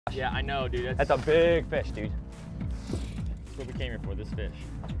Yeah, I know, dude. That's a big fish, dude. That's what we came here for, this fish.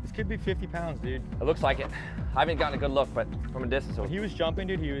 This could be 50 pounds, dude. It looks like it. I haven't gotten a good look, but from a distance. When he was jumping,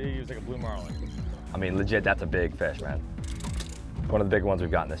 dude, he was like a blue marlin. I mean, legit, that's a big fish, man. One of the big ones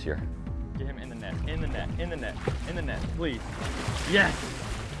we've gotten this year. Get him in the net, in the net, in the net, in the net, please. Yes,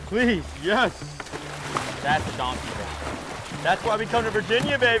 please, yes. That's a donkey fish. That's why we come to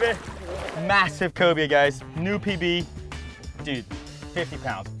Virginia, baby. Massive cobia, guys. New PB. Dude, 50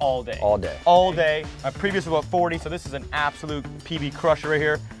 pounds all day. All day. All day. My previous was about 40, so this is an absolute PB crusher right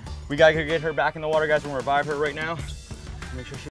here. We gotta get her back in the water, guys. We're gonna revive her right now. Make sure she